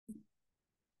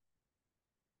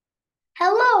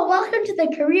Hello, welcome to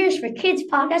the Careers for Kids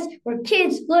podcast where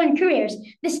kids learn careers.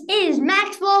 This is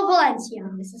Maxwell Valencia.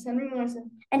 This is Henry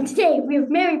Morrison. And today we have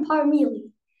Mary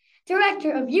Parmelee,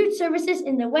 Director of Youth Services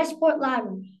in the Westport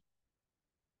Library.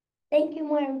 Thank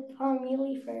you, Mary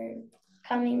Parmelee, for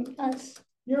coming to us.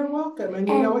 You're welcome. And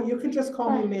you know what? You can just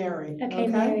call me Mary. Okay,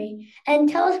 Mary. And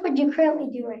tell us what you currently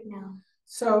do right now.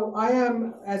 So I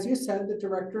am, as you said, the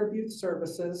Director of Youth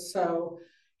Services. So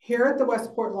here at the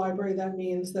Westport Library, that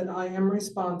means that I am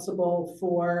responsible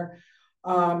for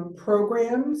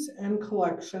programs and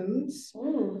collections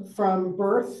from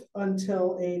birth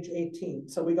until age 18.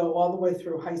 So we go all the way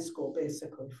through high school,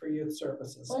 basically, for youth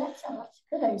services. Well, that sounds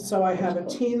good. So I have a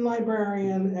teen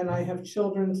librarian and I have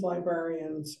children's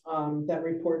librarians that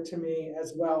report to me,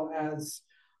 as well as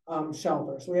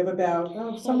shelvers. We have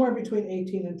about somewhere between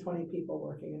 18 and 20 people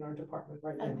working in our department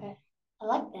right now. Okay. I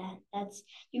like that.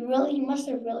 You must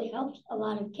have really helped a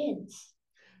lot of kids.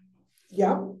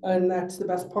 Yeah, and that's the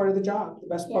best part of the job. The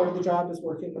best part of the job is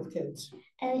working with kids.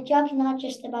 And the job's not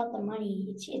just about the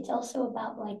money. It's also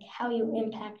about like how you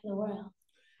impact the world.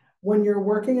 When you're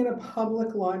working in a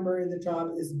public library, the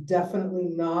job is definitely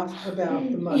not about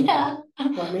the money. Yeah.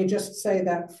 Let me just say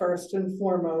that first and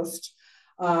foremost.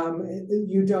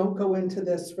 You don't go into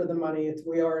this for the money.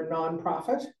 We are a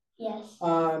nonprofit. Yes.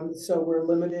 So we're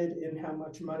limited in how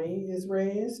much money is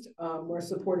raised. We're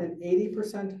supported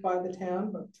 80% by the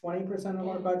town, but 20% of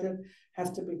our budget has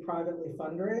to be privately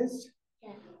fundraised.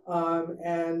 Yeah.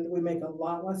 And we make a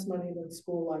lot less money than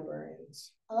school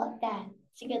librarians. I like that.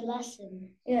 It's a good lesson.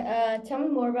 Yeah. Tell me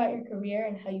more about your career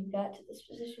and how you got to this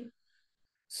position.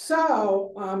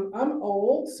 So I'm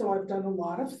old, so I've done a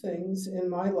lot of things in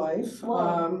my life.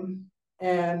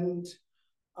 And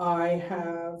I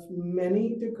have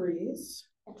many degrees.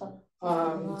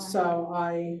 So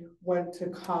I went to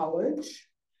college,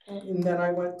 and then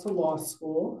I went to law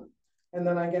school, and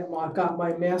then I got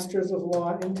my master's of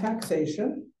law in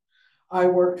taxation. I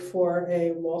worked for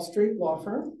a Wall Street law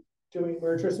firm doing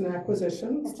mergers and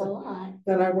acquisitions. That's a lot.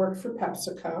 Then I worked for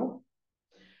PepsiCo.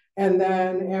 And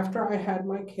then after I had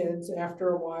my kids,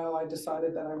 after a while, I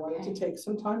decided that I wanted to take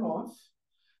some time off.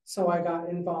 So I got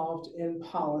involved in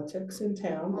politics in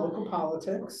town, local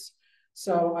politics.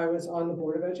 So I was on the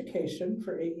Board of Education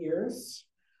for 8 years.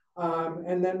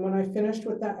 And then when I finished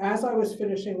with that, as I was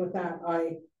finishing with that,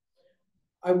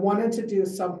 I wanted to do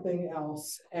something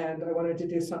else. And I wanted to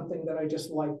do something that I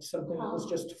just liked, something that was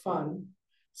just fun.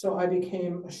 So I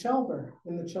became a shelver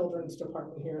in the children's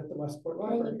department here at the Westport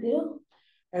Library.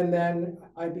 And then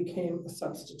I became a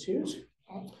substitute.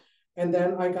 Okay. And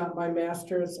then I got my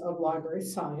master's of library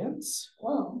science.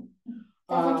 Whoa,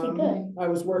 that's actually good. I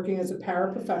was working as a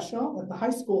paraprofessional at the high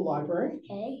school library.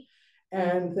 Okay.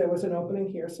 And there was an opening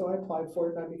here, so I applied for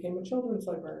it and I became a children's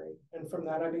librarian. And from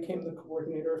that, I became the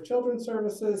coordinator of children's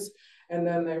services. And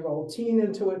then they rolled teen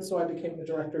into it, so I became the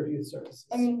director of youth services.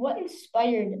 I mean, what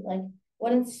inspired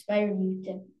you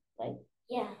to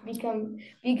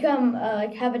become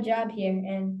have a job here,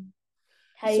 and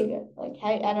I don't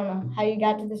know how you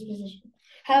got to this position.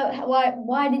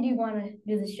 Why did you want to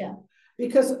do this job?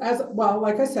 Because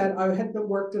like I said, I had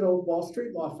worked at a Wall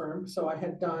Street law firm, so I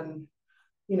had done,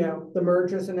 the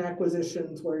mergers and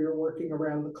acquisitions where you're working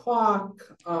around the clock,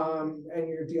 and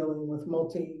you're dealing with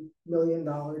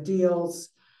multi-million-dollar deals,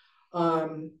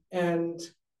 and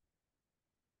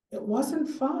it wasn't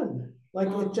fun.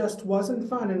 It just wasn't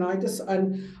fun. And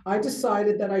I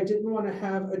decided that I didn't want to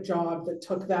have a job that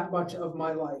took that much of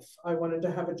my life. I wanted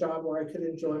to have a job where I could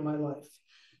enjoy my life.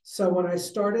 So when I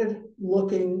started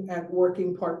looking at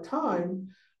working part-time,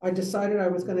 I decided I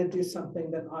was going to do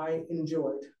something that I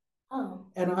enjoyed.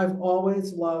 And I've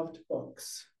always loved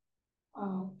books.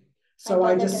 So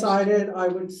I decided I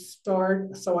would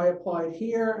start. So I applied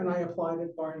here and I applied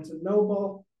at Barnes and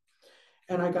Noble,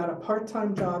 and I got a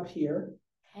part-time job here.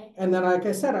 And then, like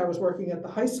I said, I was working at the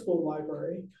high school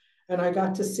library, and I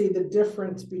got to see the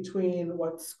difference between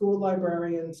what school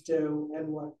librarians do and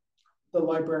what the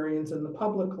librarians in the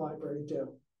public library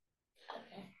do.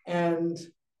 And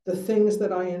the things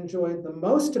that I enjoyed the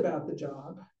most about the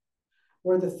job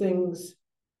were the things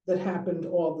that happened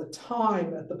all the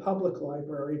time at the public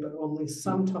library, but only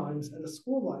sometimes at a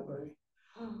school library.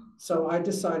 So I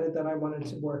decided that I wanted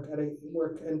to work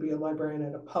and be a librarian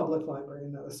at a public library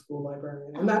and not a school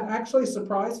librarian. And that actually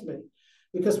surprised me,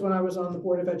 because when I was on the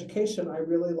Board of Education, I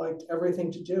really liked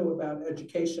everything to do about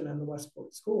education and the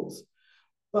Westport schools.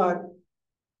 But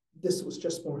this was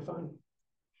just more fun.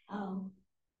 Oh,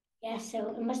 yeah.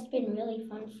 So it must have been really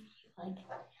fun for you.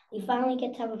 you finally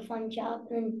get to have a fun job,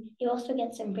 and you also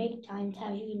get some break time to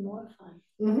have even more fun.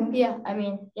 Mm-hmm. Yeah, I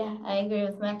mean, yeah, I agree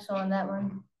with Maxwell on that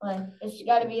one. Like, it's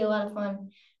got to be a lot of fun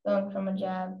going from a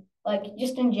job. Like,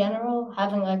 just in general,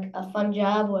 having like a fun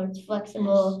job where it's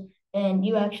flexible and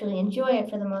you actually enjoy it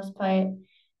for the most part,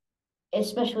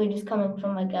 especially just coming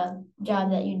from like a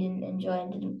job that you didn't enjoy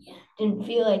and didn't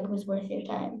feel like was worth your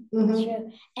time. Mm-hmm.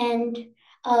 Sure. And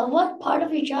what part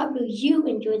of your job do you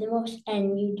enjoy the most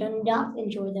and you do not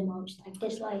enjoy the most? Like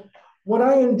dislike? What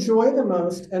I enjoy the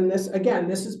most, and this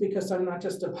is because I'm not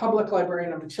just a public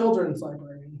librarian, I'm a children's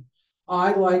librarian.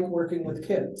 I like working with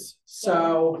kids.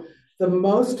 So the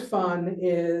most fun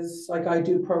is like I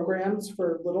do programs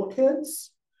for little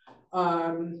kids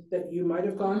that you might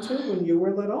have gone to when you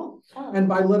were little. Oh. And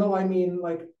by little, I mean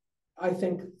like, I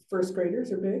think first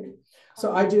graders are big.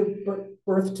 So I do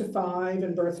birth to 5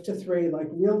 and birth to 3, like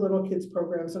real little kids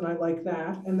programs, and I like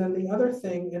that. And then the other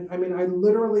thing, and I mean, I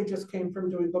literally just came from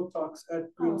doing book talks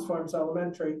at Greens Farms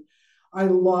Elementary. I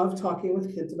love talking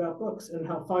with kids about books and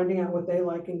how finding out what they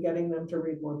like and getting them to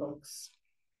read more books.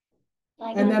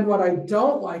 And then what I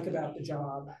don't like about the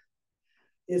job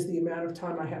is the amount of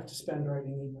time I have to spend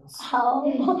writing emails.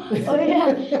 Oh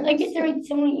yeah, I get to read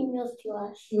so many emails to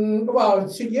us. Well,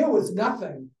 to you it's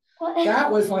nothing. What?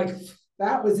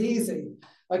 That was easy.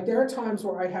 Like there are times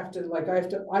where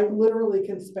I literally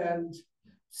can spend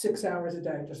 6 hours a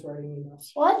day just writing emails.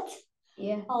 What?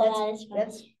 Yeah,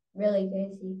 that's really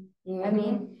crazy. Mm-hmm. I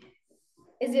mean,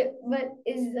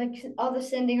 is like all the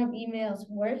sending of emails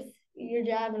worth your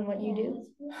job and what you do?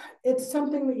 It's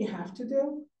something that you have to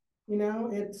do. You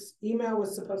know, email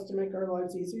was supposed to make our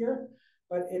lives easier,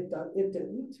 but it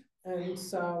didn't. And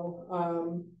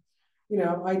so, you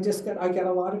know, I get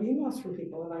a lot of emails from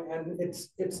people, and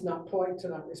it's not polite to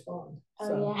not respond.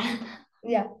 So. Oh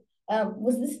yeah, yeah.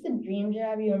 Was this the dream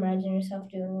job you imagined yourself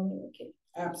doing when you were a kid?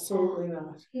 Absolutely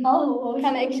not. Oh,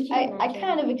 I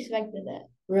kind of expected that.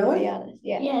 Really? To be honest,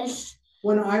 yeah. Yes.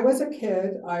 When I was a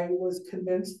kid, I was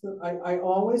convinced that I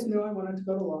always knew I wanted to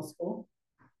go to law school.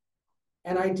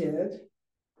 And I did.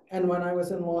 And when I was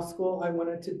in law school, I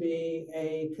wanted to be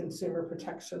a consumer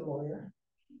protection lawyer.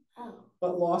 Oh.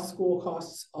 But law school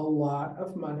costs a lot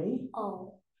of money.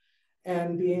 Oh.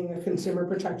 And being a consumer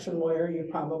protection lawyer, you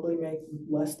probably make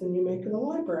less than you make in a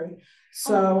library.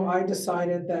 So I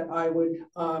decided that I would,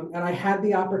 and I had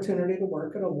the opportunity to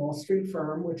work at a Wall Street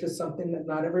firm, which is something that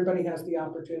not everybody has the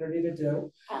opportunity to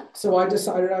do. So I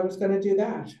decided I was going to do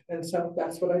that. And so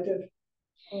that's what I did.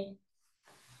 Okay.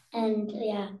 And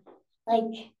yeah, like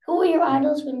who were your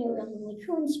idols when you were young? Like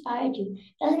who inspired you?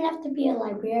 Doesn't have to be a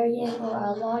librarian or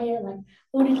a lawyer. Like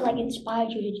who did like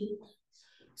inspired you to do that?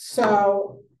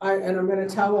 So I'm going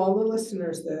to tell all the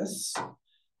listeners this.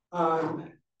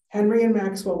 Henry and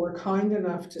Maxwell were kind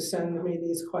enough to send me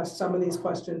some of these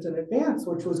questions in advance,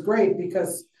 which was great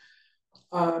because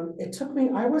it took me.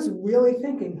 I was really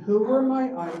thinking, who were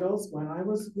my idols when I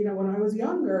was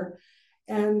younger.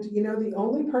 And, you know, the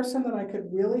only person that I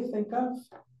could really think of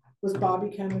was Bobby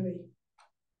Kennedy.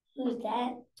 Who's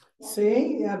that?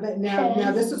 See, yeah.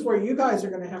 Now this is where you guys are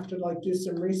going to have to like do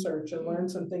some research and learn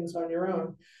some things on your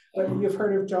own. But you've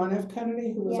heard of John F.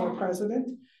 Kennedy, who was our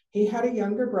president. He had a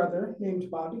younger brother named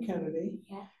Bobby Kennedy.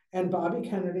 Yeah. And Bobby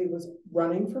Kennedy was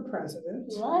running for president.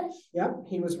 He was? Yep,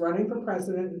 he was running for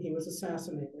president and he was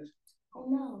assassinated. Oh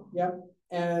no. Yep,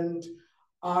 and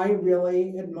I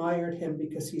really admired him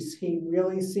because he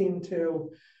really seemed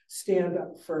to stand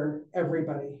up for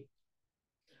everybody.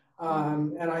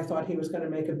 And I thought he was going to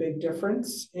make a big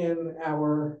difference in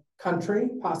our country,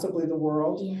 possibly the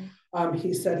world. Yeah.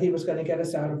 He said he was going to get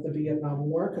us out of the Vietnam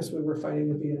War because we were fighting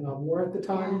the Vietnam War at the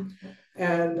time.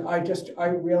 Yeah. And I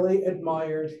really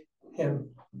admired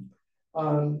him.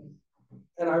 And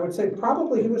I would say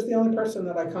probably he was the only person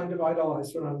that I kind of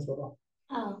idolized when I was little.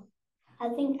 Oh, I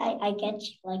think I get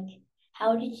you. Like,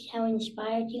 how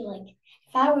inspired you? Like,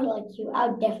 if I were like you, I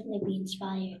would definitely be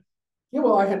inspired. Yeah,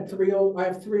 well, I have 3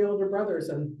 older brothers,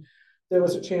 and there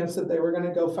was a chance that they were going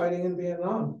to go fighting in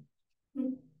Vietnam.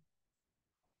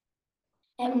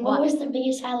 And what was the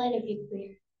biggest highlight of your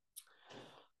career?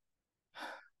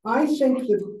 I think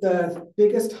the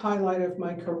biggest highlight of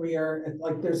my career,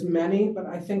 like there's many, but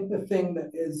I think the thing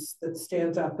that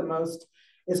stands out the most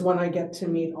is when I get to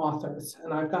meet authors,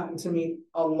 and I've gotten to meet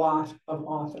a lot of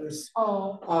authors.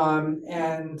 Oh.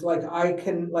 And like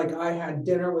I had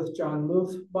dinner with John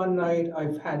Muth one night.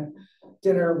 I've had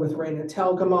dinner with Raina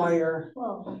Telgemeier.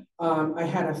 Whoa. I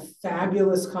had a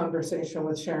fabulous conversation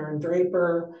with Sharon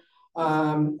Draper.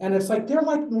 And it's like they're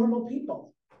like normal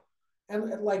people.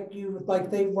 And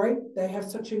they have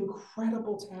such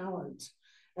incredible talent.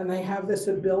 And they have this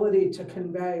ability to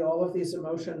convey all of these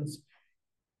emotions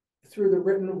through the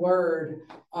written word.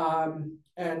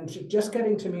 And just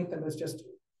getting to meet them is just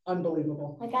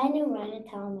unbelievable. Like I knew Rana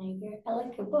Talmager. I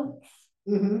like her books.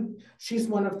 Mm-hmm. She's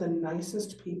one of the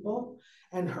nicest people,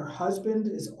 and her husband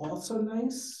is also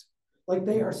nice. Like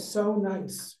they are so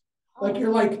nice. Like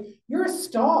you're a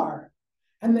star.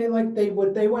 And they went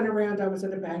around. I was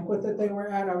at a banquet that they were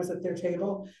at. I was at their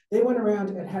table. They went around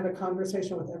and had a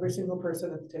conversation with every single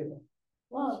person at the table.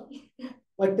 Whoa.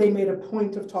 Like they made a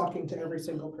point of talking to every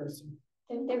single person.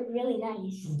 They're really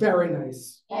nice. Very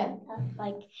nice. Yeah.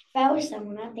 Like if I was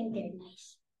someone, I think they're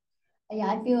nice. Yeah,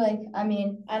 I feel like, I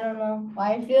mean, I don't know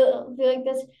why I feel like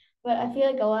this, but I feel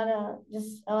like a lot of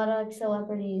like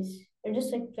celebrities, or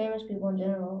just like famous people in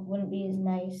general, wouldn't be as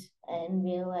nice in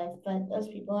real life, but those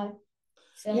people are.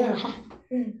 So yeah.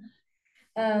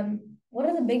 What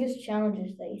are the biggest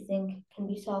challenges that you think can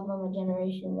be solved on the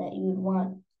generation that you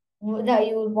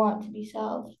would want to be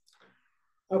solved?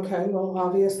 Okay, well,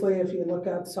 obviously, if you look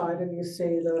outside and you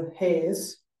see the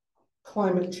haze,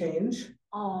 climate change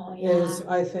is,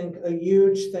 I think, a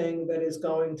huge thing that is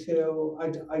going to,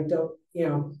 I don't,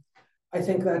 I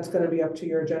think that's going to be up to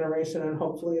your generation, and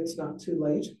hopefully it's not too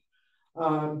late.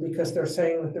 Because they're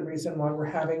saying that the reason why we're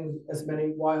having as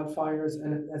many wildfires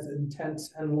and as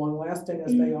intense and long lasting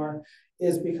as they are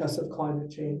is because of climate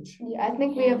change. Yeah, I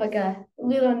think we have like a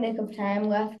little nick of time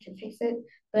left to fix it,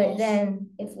 but then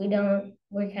if we don't,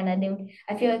 we're kind of doomed.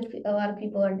 I feel like a lot of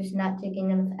people are just not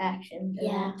taking enough action.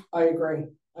 Yeah, I agree.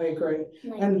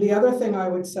 And the other thing I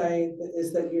would say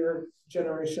is that your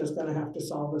generation is going to have to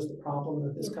solve is the problem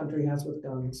that this country has with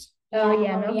guns. Oh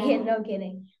yeah, no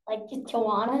kidding. Like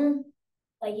Tawana,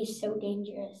 like is so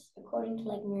dangerous according to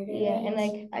like murder rates. And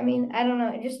like I mean I don't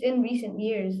know, just in recent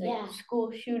years, like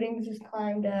school shootings has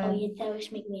climbed up. Oh yeah, that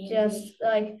was making me angry. Just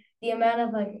like the amount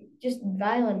of like just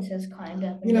violence has climbed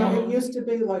up. It used to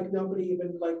be like nobody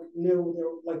even like knew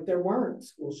there weren't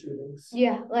school shootings.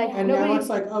 Yeah, like and now it's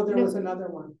like, oh, there was another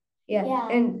one. Yeah,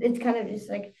 and it's kind of just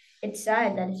like, it's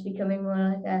sad that it's becoming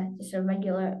more like just a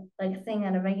regular like thing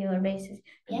on a regular basis.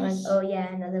 Like, oh yeah,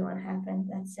 another one happened.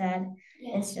 That's sad.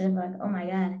 Instead of like, oh my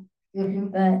God.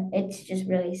 But it's just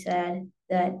really sad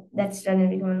that that's starting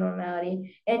to become a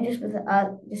normality. And just with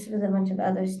a bunch of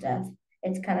other stuff,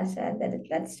 it's kind of sad that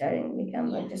that's starting to become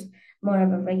like just more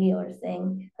of a regular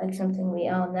thing, like something we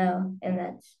all know, and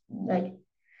that's like.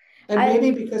 And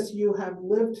maybe because you have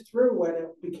lived through when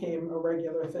it became a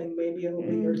regular thing, maybe it'll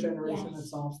be your generation that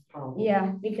solves the problem.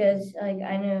 Yeah, because like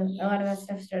I know a lot of that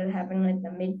stuff started happening like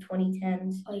the mid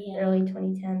 2010s, early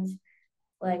 2010s.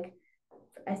 Like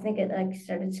I think it like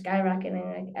started skyrocketing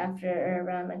like after or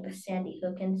around like the Sandy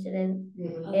Hook incident.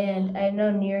 And I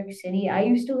know New York City, I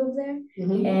used to live there,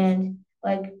 and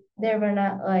like there were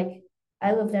not like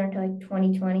I lived there until like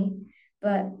 2020,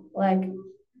 but like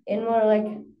in more like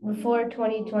before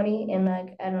 2020 and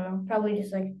like I don't know, probably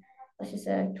just like let's just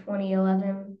say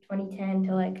 2011, 2010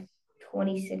 to like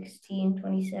 2016,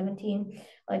 2017,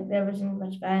 like there wasn't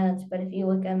much violence. But if you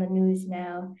look on the news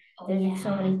now, there's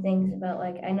so many things about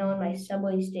like I know in my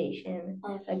subway station,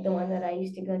 like the one that I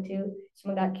used to go to,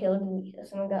 someone got killed and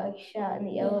someone got like shot in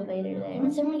the elevator there.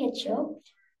 Didn't someone get choked?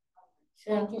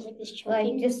 So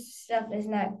like just stuff is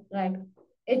not like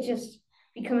it's just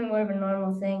becoming more of a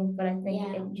normal thing, but I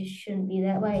think it just shouldn't be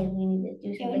that way, and we need to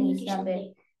do something to stop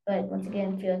it. But once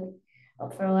again, I feel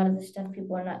like for a lot of the stuff,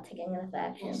 people are not taking enough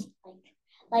action.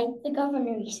 Like the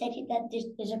governor, he said that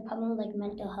there's a problem with like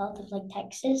mental health of like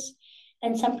Texas,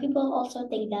 and some people also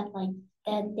think that like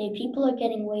that the people are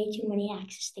getting way too many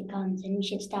access to guns, and we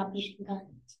should stop using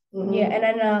guns. Yeah, and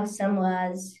I know some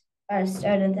laws are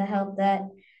starting to help that,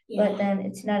 but then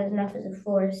it's not enough as a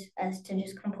force as to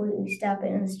just completely stop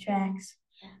it in its tracks.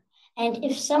 And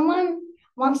if someone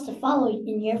wants to follow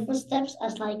in your footsteps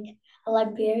as like a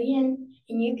librarian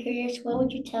in your careers, what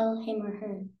would you tell him or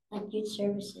her, like youth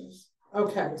services?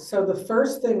 Okay, so the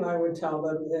first thing I would tell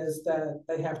them is that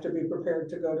they have to be prepared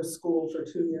to go to school for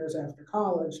 2 years after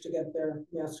college to get their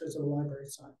Master's of Library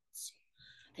Science,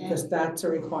 because that's a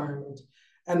requirement.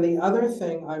 And the other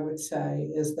thing I would say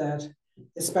is that,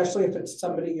 especially if it's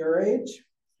somebody your age,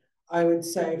 I would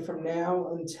say from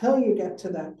now until you get to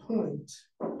that point,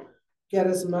 get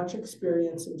as much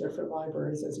experience in different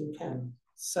libraries as you can.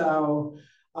 So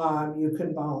you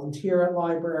can volunteer at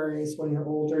libraries. When you're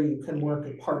older, you can work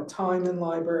part-time in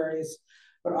libraries.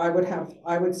 But I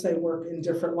would say work in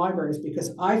different libraries,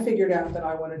 because I figured out that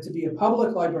I wanted to be a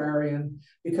public librarian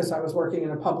because I was working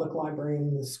in a public library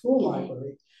in the school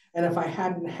library. And if I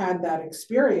hadn't had that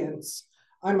experience,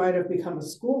 I might have become a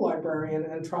school librarian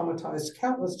and traumatized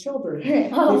countless children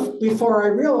before I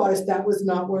realized that was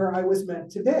not where I was meant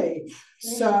to be.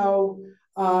 So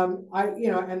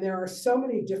and there are so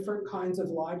many different kinds of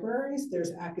libraries.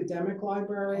 There's academic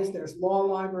libraries, there's law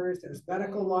libraries, there's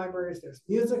medical libraries, there's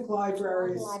music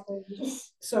libraries.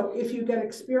 So if you get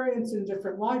experience in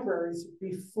different libraries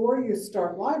before you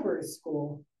start library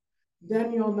school,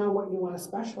 then you'll know what you want to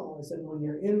specialize in when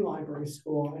you're in library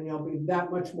school, and you'll be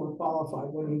that much more qualified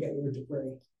when you get your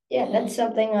degree. Yeah, that's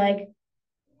something like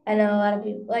I know a lot of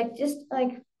people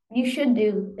you should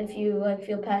do if you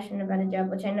feel passionate about a job,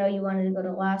 which I know you wanted to go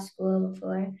to law school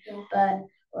before, but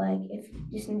if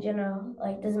just in general,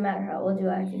 doesn't matter how old you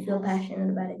are, if you feel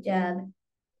passionate about a job,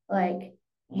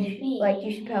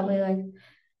 you should probably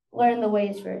learn the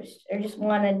ways first, or just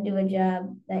want to do a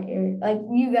job that you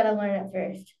got to learn it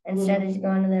first instead of just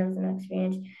going in there with an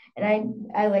experience. And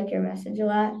I like your message a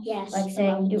lot. Yes.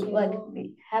 Saying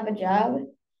have a job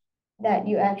that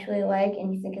you actually like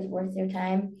and you think is worth your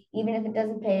time, even if it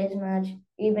doesn't pay as much,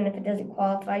 even if it doesn't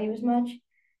qualify you as much.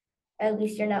 At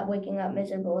least you're not waking up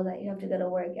miserable that you have to go to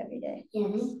work every day.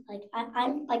 Yes, I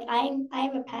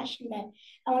have a passion that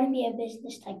I want to be a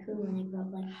business tycoon when I grow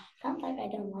up. Not like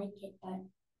I don't like it, but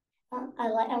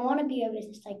I want to be a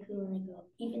business tycoon when I grow up,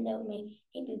 even though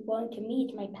maybe going to me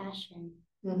it's my passion.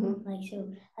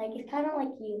 It's kind of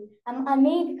like you. I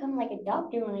may become like a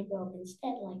doctor when I grow up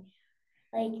instead.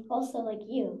 Also like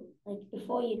you.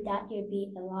 Before you thought you'd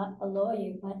be a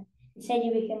lawyer, but instead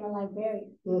you became a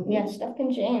librarian. Yeah, stuff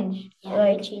can change. Yeah,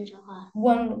 it can change a lot.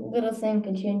 One little thing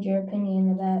could change your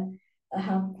opinion about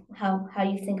how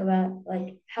you think about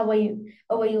how you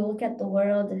look at the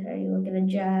world, or how you look at a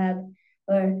job,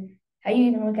 or how you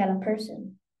even look at a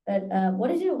person. But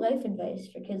what is your life advice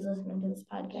for kids listening to this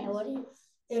podcast? Yeah, what is?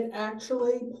 It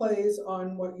actually plays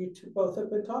on what you both have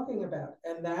been talking about,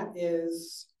 and that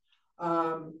is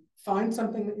find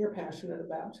something that you're passionate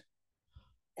about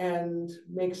and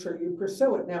make sure you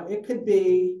pursue it. Now, it could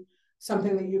be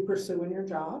something that you pursue in your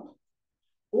job,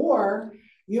 or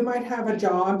you might have a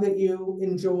job that you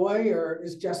enjoy or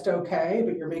is just okay,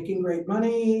 but you're making great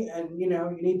money and you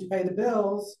need to pay the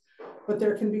bills. But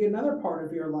there can be another part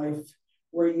of your life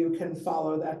where you can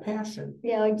follow that passion.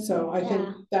 So I think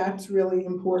that's really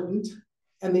important.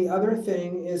 And the other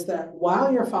thing is that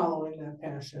while you're following that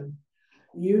passion,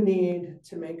 you need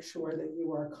to make sure that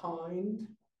you are kind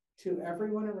to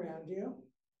everyone around you,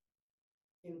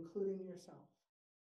 including yourself.